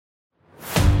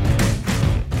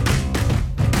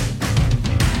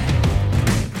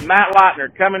Matt Lautner,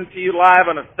 coming to you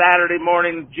live on a Saturday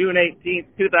morning, June 18th,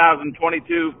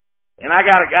 2022. And I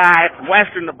got a guy from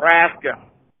western Nebraska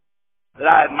that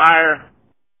I admire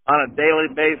on a daily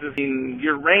basis. And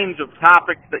your range of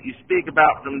topics that you speak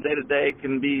about from day to day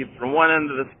can be from one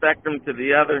end of the spectrum to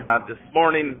the other. This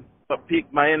morning, what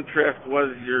piqued my interest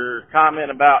was your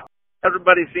comment about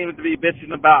everybody seems to be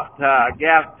bitching about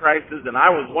gas prices, and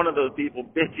I was one of those people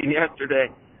bitching yesterday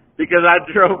because I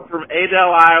drove from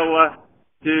Adel, Iowa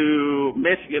to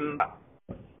Michigan.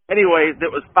 Anyways, it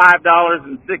was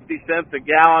 $5.60 a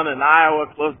gallon in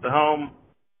Iowa, close to home.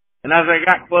 And as I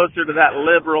got closer to that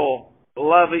liberal,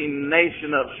 loving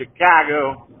nation of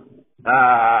Chicago,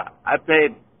 I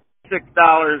paid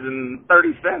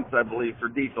 $6.30, I believe, for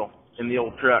diesel in the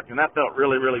old truck. And that felt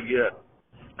really, really good.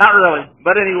 Not really,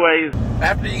 but anyways.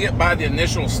 After you get by the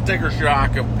initial sticker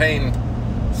shock of paying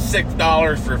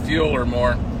 $6 for fuel or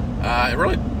more, it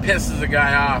really pisses a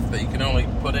guy off that you can only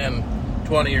put in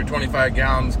 20 or 25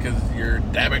 gallons because your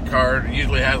debit card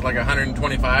usually has like $125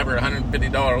 or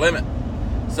 $150 limit.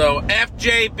 So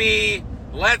FJB,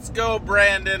 let's go,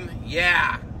 Brandon.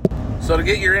 Yeah. So to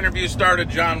get your interview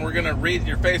started, John, we're going to read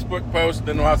your Facebook post,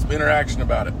 then we'll have some interaction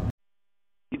about it.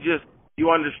 You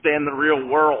understand the real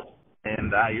world,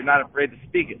 and you're not afraid to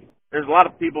speak it. There's a lot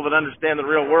of people that understand the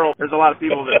real world. There's a lot of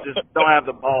people that just don't have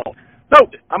the balls. So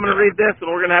I'm going to read this,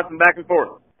 and we're going to have some back and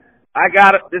forth. I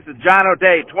got it. This is John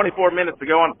O'Day, 24 minutes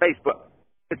ago on Facebook.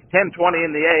 It's 10:20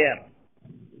 in the a.m.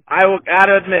 I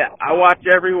got to admit, I watch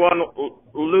everyone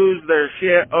lose their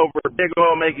shit over big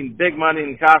oil making big money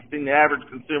and costing the average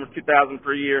consumer $2,000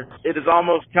 per year. It is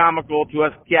almost comical to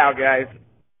us cow guys.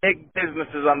 Big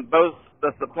businesses on both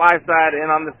the supply side and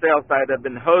on the sales side have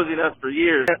been hosing us for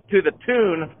years to the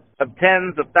tune of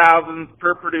tens of thousands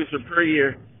per producer per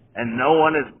year, and no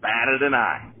one has batted an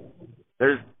eye.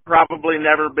 There's probably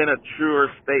never been a truer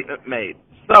statement made.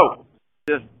 So,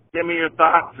 just give me your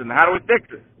thoughts, and how do we fix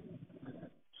it?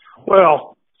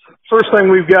 Well, first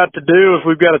thing we've got to do is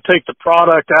we've got to take the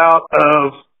product out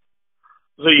of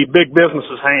the big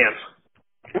business's hands.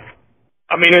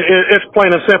 I mean, it's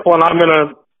plain and simple, and I'm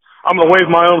gonna wave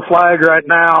my own flag right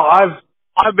now.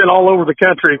 I've been all over the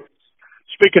country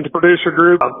speaking to producer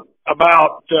groups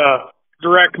about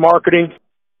direct marketing.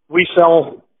 We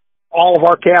sell all of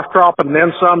our calf crop and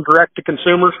then some direct to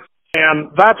consumers.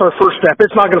 And that's our first step.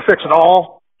 It's not going to fix it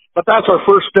all, but that's our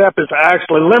first step, is to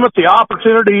actually limit the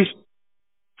opportunities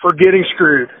for getting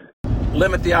screwed.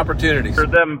 Limit the opportunities. For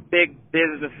them big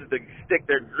businesses to stick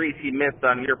their greasy mitts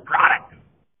on your product.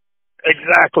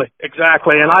 Exactly.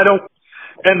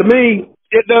 And to me,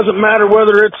 it doesn't matter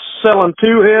whether it's selling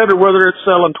 2 head or whether it's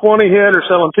selling 20 head or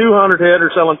selling 200 head or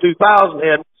selling 2,000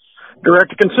 head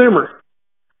direct to consumer.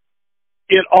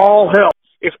 It all helps.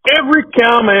 If every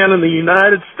cowman in the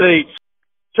United States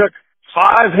took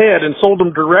 5 head and sold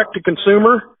them direct to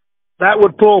consumer, that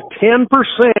would pull 10%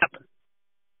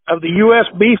 of the U.S.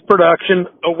 beef production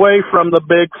away from the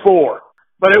big 4.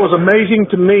 But it was amazing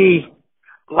to me.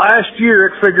 Last year,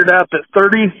 it figured out that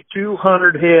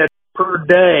 3,200 head per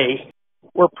day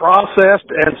were processed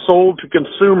and sold to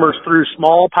consumers through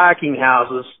small packing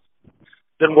houses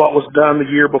than what was done the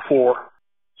year before.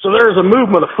 So there's a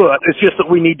movement afoot. It's just that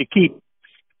we need to keep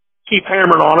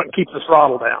hammering on it and keep the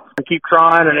throttle down and keep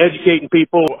trying and educating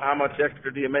people. How much extra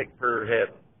do you make per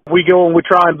head? We go and we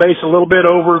try and base a little bit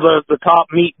over the top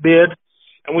meat bid,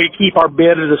 and we keep our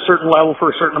bid at a certain level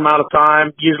for a certain amount of time,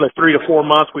 usually 3 to 4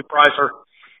 months we price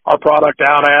our product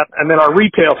out at. And then our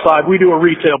retail side, we do a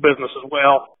retail business as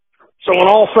well. So in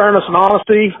all fairness and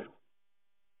honesty,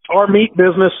 our meat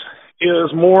business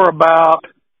is more about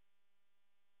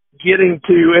getting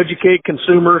to educate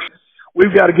consumers. We've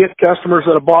got to get customers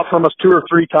that have bought from us 2 or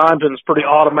 3 times, and it's pretty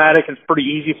automatic and it's pretty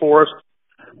easy for us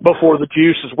before the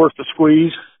juice is worth the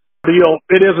squeeze.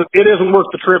 It isn't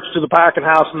worth the trips to the packing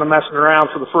house and the messing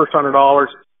around for the first $100.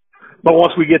 But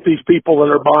once we get these people that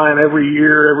are buying every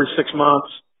year, every 6 months,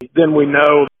 then we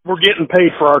know we're getting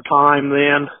paid for our time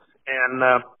then.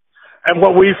 And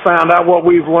what we've found out, what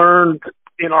we've learned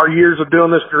in our years of doing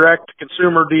this direct to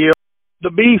consumer deal, the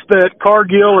beef that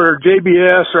Cargill or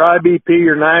JBS or IBP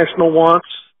or National wants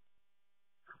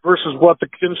versus what the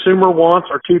consumer wants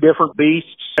are 2 different beasts.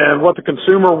 And what the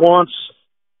consumer wants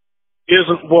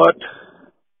isn't what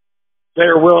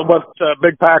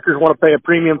big packers want to pay a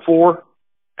premium for.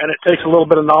 And it takes a little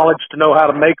bit of knowledge to know how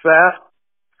to make that.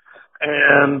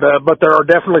 But there are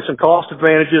definitely some cost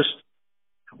advantages.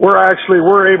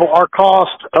 Our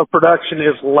cost of production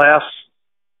is less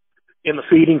in the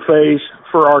feeding phase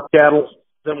for our cattle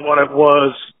than what it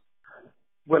was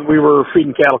when we were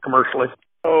feeding cattle commercially.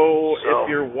 So if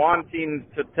you're wanting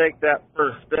to take that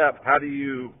first step, how do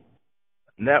you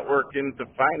networking to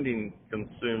finding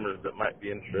consumers that might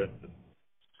be interested?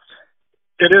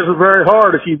 It isn't very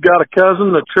hard. If you've got a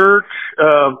cousin, a church,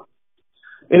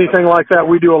 anything like that,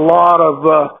 we do a lot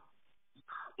of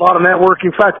networking.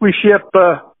 In fact, we ship,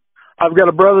 I've got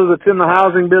a brother that's in the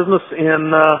housing business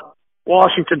in,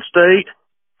 Washington State,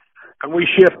 and we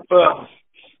ship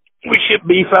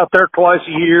beef out there twice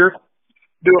a year,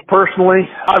 do it personally.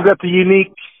 I've got the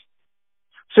unique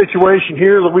situation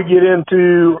here that we get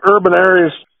into urban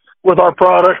areas with our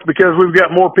product because we've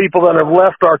got more people that have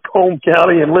left our home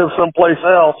county and live someplace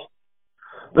else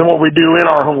than what we do in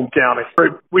our home county.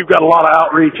 We've got a lot of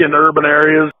outreach in urban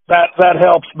areas. That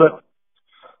helps, but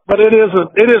it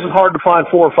isn't hard to find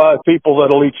 4 or 5 people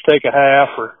that'll each take a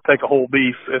half or take a whole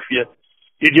beef if you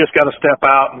just got to step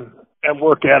out and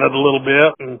work at it a little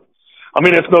bit. And I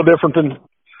mean, it's no different than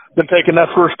taking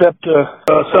that first step to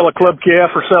sell a club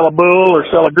calf or sell a bull or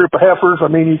sell a group of heifers. I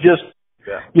mean, you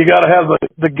got to have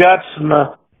the guts and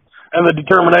the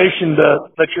determination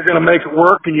that you're going to make it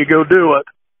work, and you go do it.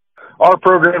 Our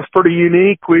program's pretty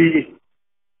unique.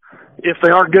 If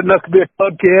they aren't good enough to be a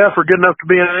club calf or good enough to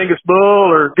be an Angus bull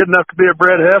or good enough to be a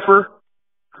bred heifer,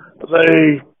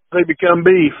 they become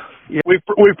beef.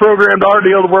 We programmed our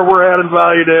deal to where we're adding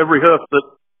value to every hoof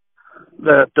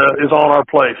that is on our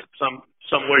place in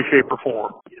some way, shape, or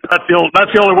form. That's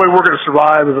the only way we're going to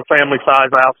survive as a family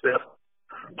size outfit.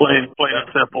 Plain and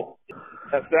simple.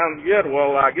 That sounds good.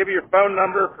 Well, I'll give you your phone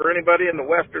number for anybody in the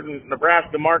western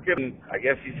Nebraska market. And I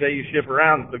guess you say you ship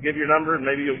around, so give your number and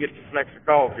maybe you'll get some extra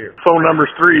calls here. Phone number's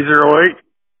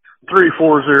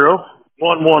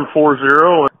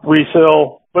 308-340-1140. We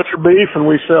sell butcher beef and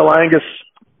we sell Angus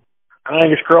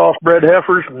crossbred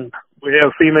heifers, and we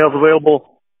have females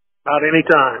available about any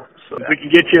time. So we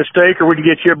can get you a steak or we can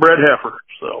get you a bred heifer.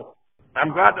 So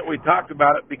I'm glad that we talked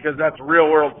about it because that's real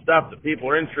world stuff that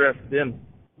people are interested in.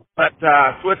 But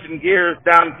switching gears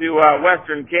down to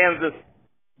western Kansas,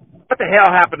 what the hell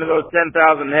happened to those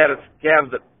 10,000 head of calves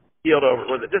that keeled over?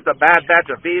 Was it just a bad batch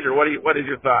of feed, or what is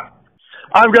your thought?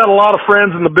 I've got a lot of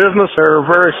friends in the business. They're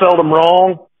very seldom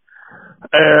wrong.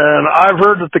 And I've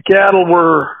heard that the cattle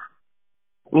were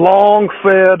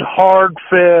long-fed,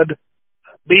 hard-fed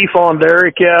beef on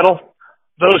dairy cattle.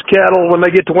 Those cattle, when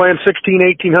they get to weighing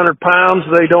 1,800 pounds,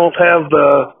 they don't have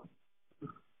the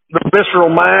visceral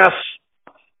mass,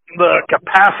 the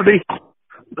capacity,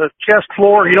 the chest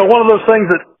floor. You know, one of those things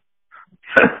that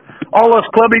all us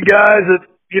clubby guys that,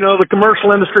 you know, the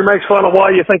commercial industry makes fun of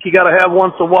why you think you got to have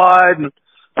one so wide and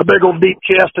a big old deep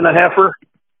chest and a heifer.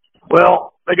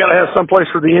 Well, they got to have someplace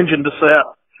for the engine to set.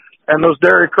 And those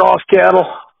dairy cross cattle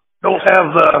don't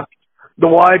have the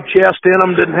wide chest in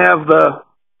them, didn't have the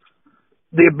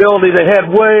ability. They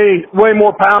had way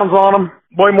more pounds on them,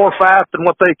 way more fat than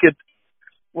what they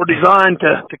were designed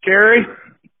to carry.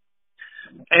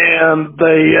 And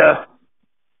they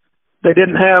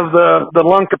didn't have the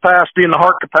lung capacity and the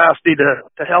heart capacity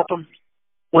to help them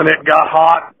when it got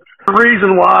hot. The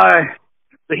reason why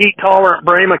the heat tolerant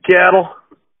Brahma cattle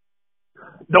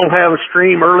don't have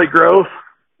extreme early growth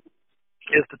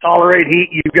is to tolerate heat.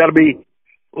 You've got to be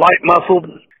light muscled,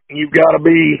 and you've got to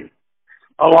be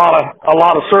a lot of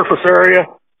surface area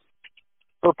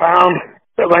per pound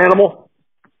of animal.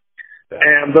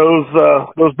 And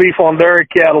those beef on dairy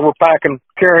cattle were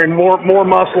carrying more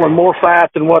muscle and more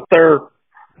fat than what their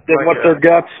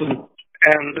guts and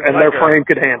their frame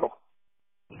could handle.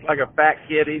 Like a fat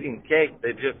kid eating cake,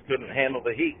 they just couldn't handle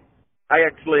the heat. I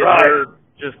actually heard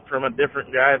just from a different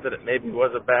guy that it maybe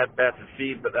was a bad batch of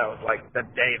feed, but that was like the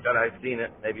day that I seen it,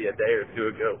 maybe a day or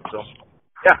two ago. So,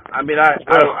 yeah, I mean, I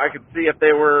could see if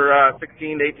they were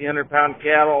 1,600 to 1,800 pound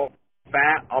cattle,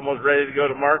 fat, almost ready to go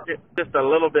to market. Just a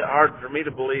little bit hard for me to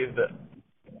believe that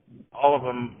all of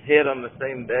them hit on the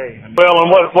same day. I mean, well, and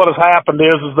what has happened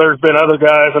is there's been other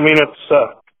guys. I mean,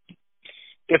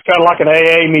 it's kind of like an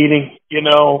AA meeting, you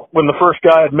know. When the first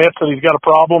guy admits that he's got a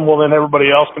problem, well, then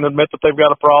everybody else can admit that they've got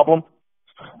a problem.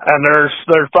 And there's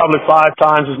probably 5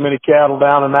 times as many cattle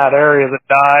down in that area that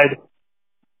died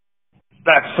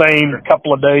that same couple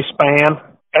of day span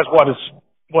as what is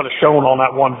shown on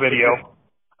that one video.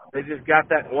 They just got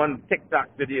that one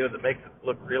TikTok video that makes it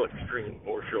look real extreme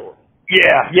for sure.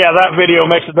 Yeah, that video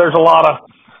makes it. There's a lot of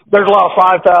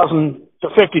 5,000 to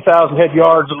 50,000 head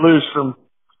yards that lose from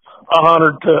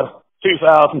 100 to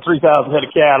 2,000, 3,000 head of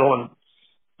cattle,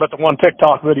 but the one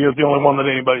TikTok video is the only one that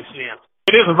anybody's seeing.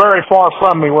 It isn't very far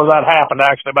from me where that happened,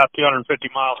 actually, about 250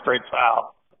 miles straight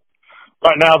south.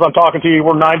 Right now, as I'm talking to you,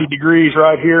 we're 90 degrees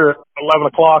right here at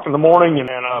 11 o'clock in the morning and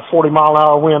a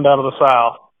 40-mile-an-hour wind out of the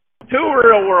south. 2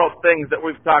 real-world things that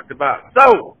we've talked about.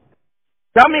 So,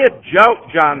 tell me a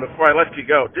joke, John, before I let you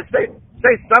go. Just say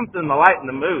say something to lighten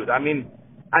the mood. I mean,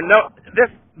 I know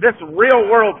this real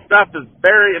world stuff is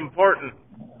very important,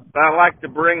 but I like to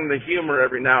bring the humor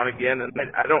every now and again. And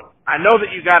I know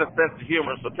that you got a sense of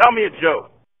humor, so tell me a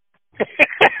joke.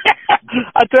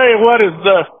 I tell you what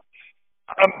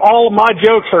all of my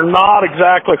jokes are not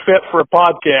exactly fit for a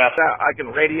podcast. I can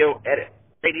radio edit.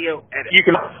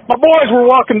 My boys were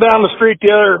walking down the street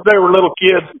they were little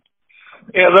kids.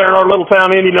 Yeah, they're in our little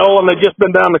town, Indianola, and they'd just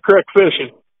been down the creek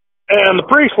fishing. And the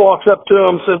priest walks up to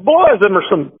them and says, "Boys, them are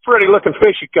some pretty looking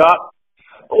fish you caught."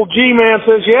 Old G-man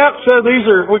says, "Yeah," says,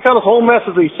 "we caught a whole mess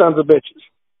of these sons of bitches."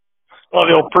 Well,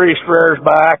 the old priest rears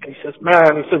back. He says,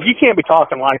 "Man," he says, "you can't be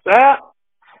talking like that."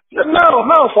 He said,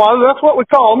 No, Father, that's what we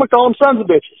call them. We call them sons of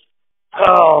bitches.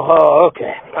 Oh,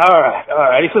 okay. All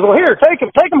right. He says, "Well, here, take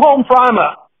them home, fry them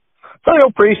up." So the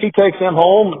old priest, he takes them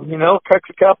home, and, cooks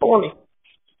a couple, and he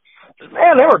says,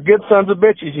 "Man, they were good sons of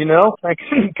bitches, He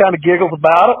kind of giggles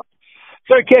about it.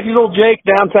 So he catches old Jake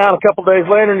downtown a couple days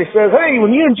later, and he says, "Hey,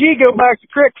 when you and G go back to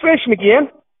creek fishing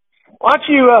again, why don't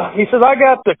you," he says, "I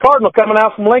got the Cardinal coming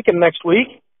out from Lincoln next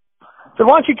week. So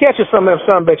why don't you catch us some of them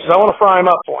son of bitches? I want to fry them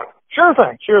up for him." Sure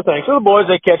thing. So the boys,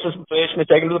 they catch us some fish, and they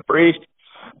take them to the priest.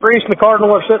 The priest and the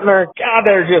Cardinal are sitting there, and God,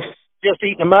 they're just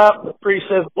eating them up. The priest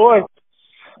says, "Boy,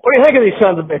 what do you think of these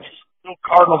sons of bitches?" The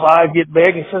Cardinal's eyes get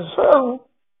big. He says,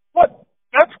 "What?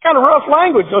 That's kind of rough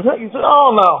language, don't you?" He says,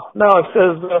 "Oh, no." He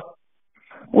says,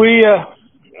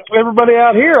 everybody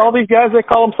out here, all these guys, they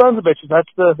call them sons of bitches. That's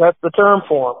the term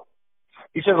for them."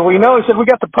 He said, "Well, he said, we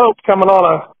got the Pope coming on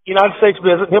a United States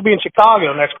visit. He'll be in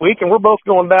Chicago next week, and we're both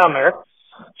going down there.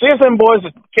 See if them boys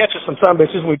would catch us some son of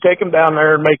bitches, and we take them down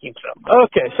there and make him some."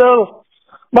 Okay, so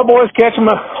my boys catch them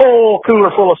a whole cooler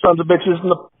full of sons of bitches,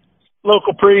 and the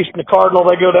local priest and the Cardinal,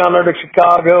 they go down there to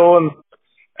Chicago, and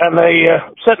they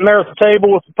sitting there at the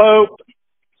table with the Pope.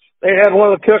 They had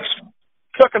one of the cooks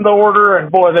cooking the order,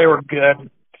 and boy, they were good.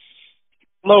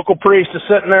 Local priest is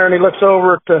sitting there, and he looks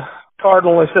over at the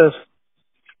Cardinal and he says,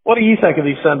 "What do you think of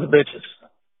these sons of bitches?"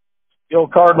 The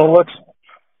old Cardinal looks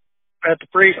at the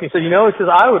priest and he says, he says,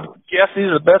 "I would guess these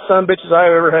are the best son of bitches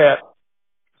I've ever had."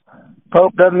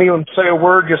 Pope doesn't even say a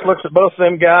word, just looks at both of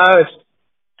them guys,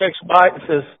 takes a bite and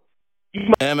says,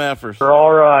 MFers. "They're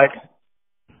all right."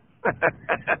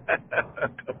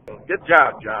 Good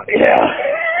job, John. Yeah.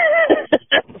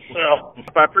 Well,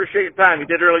 I appreciate your time. You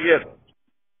did really good.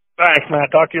 Thanks, man.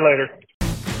 Talk to you later.